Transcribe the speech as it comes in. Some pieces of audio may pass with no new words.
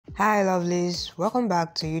Hi lovelies, welcome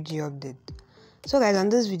back to UG Update. So guys, on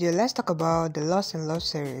this video let's talk about the Lost in Love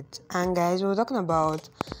series. And guys, we're talking about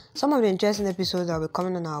some of the interesting episodes that will be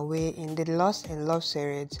coming on our way in the Lost in Love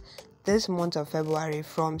series this month of February,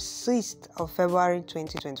 from 6th of February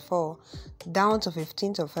 2024 down to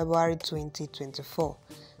 15th of February 2024.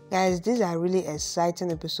 Guys, these are really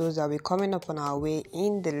exciting episodes that will be coming up on our way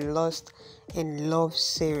in the Lost in Love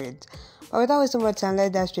series. But without wasting more time,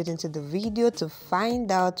 let's dive straight into the video to find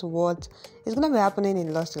out what is going to be happening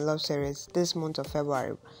in Lost in Love series this month of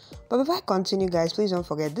February. But before I continue, guys, please don't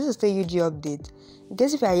forget, this is the UG Update. In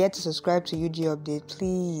case if you are yet to subscribe to UG Update,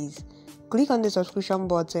 please click on the subscription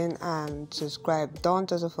button and subscribe. Don't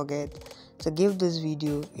also forget to give this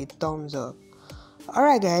video a thumbs up.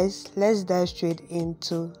 Alright guys, let's dive straight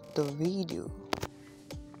into the video.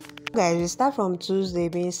 Guys, we start from Tuesday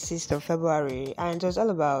being 6th of February, and it was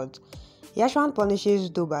all about Ishaan punishes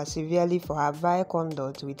Duba severely for her vile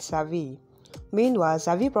conduct with Savi. Meanwhile,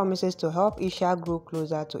 Savi promises to help Isha grow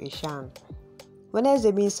closer to Ishaan.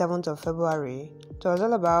 Wednesday being 7th of February, it was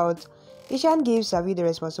all about Ishaan gives Savi the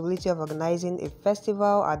responsibility of organizing a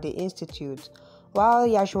festival at the institute, while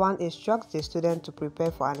Yashwan instructs the student to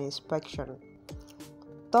prepare for an inspection.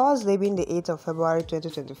 Thursday being the 8th of February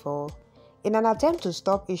 2024, in an attempt to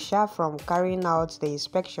stop Isha from carrying out the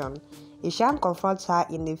inspection, Ishaan confronts her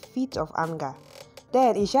in a fit of anger.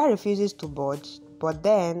 Then Isha refuses to budge, but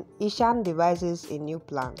then Ishaan devises a new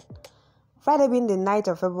plan. Friday being the 9th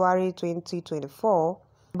of February 2024,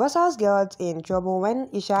 Bossas gets in trouble when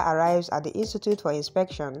Isha arrives at the institute for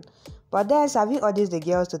inspection, but then Savi urges the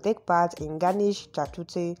girls to take part in Ganesh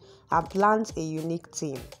Chaturthi and plans a unique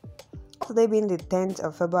team. Today being the 10th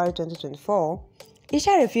of February 2024,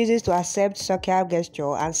 Isha refuses to accept Sokya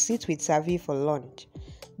gesture and sits with Savi for lunch.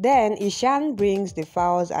 Then Ishaan brings the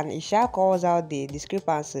files and Isha calls out the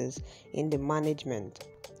discrepancies in the management.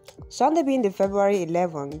 Sunday being the February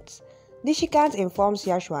 11th, Nishikant informs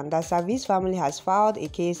Yashwan that Savi's family has filed a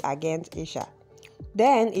case against Isha.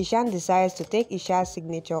 Then Ishaan decides to take Isha's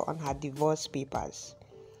signature on her divorce papers.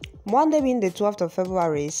 Monday being the 12th of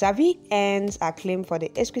February, Savi ends a claim for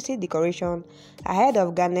the exquisite decoration ahead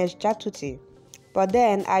of Ganesh Chaturthi, but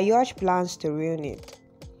then Ayush plans to ruin it.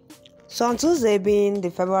 So on Tuesday being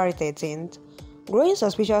the February 13th, growing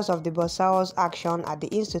suspicious of the Bossau's action at the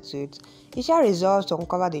institute, Isha resolves to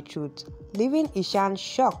uncover the truth, leaving Ishaan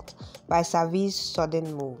shocked by Savi's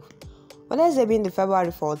sudden move. Wednesday being the February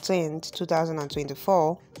 14th,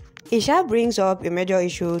 2024, Isha brings up a major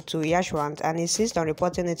issue to Yashwant and insists on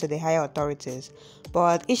reporting it to the higher authorities,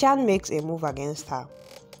 but Ishaan makes a move against her.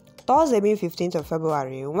 Thursday being 15th of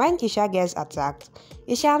February, when Isha gets attacked,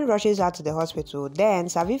 Ishaan rushes her to the hospital. Then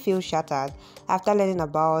Savi feels shattered after learning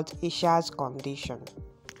about Isha's condition.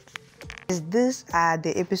 These are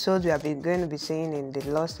the episodes we are going to be seeing in the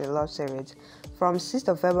Lost in Love series from 6th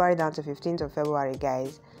of February down to 15th of February,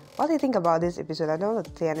 guys. What do you think about this episode? I don't want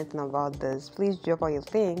to say anything about this. Please drop what you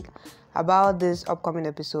think about these upcoming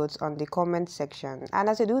episodes on the comment section. And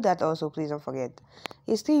as you do that also, please don't forget,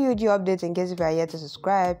 it's still UG Updates. In case if you are yet to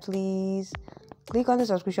subscribe, please click on the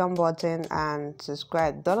subscription button and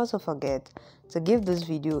subscribe. Don't also forget to give this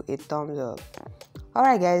video a thumbs up.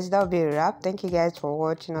 Alright guys, that will be a wrap. Thank you guys for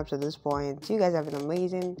watching up to this point. You guys have been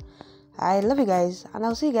amazing. I love you guys, and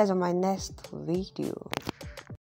I'll see you guys on my next video.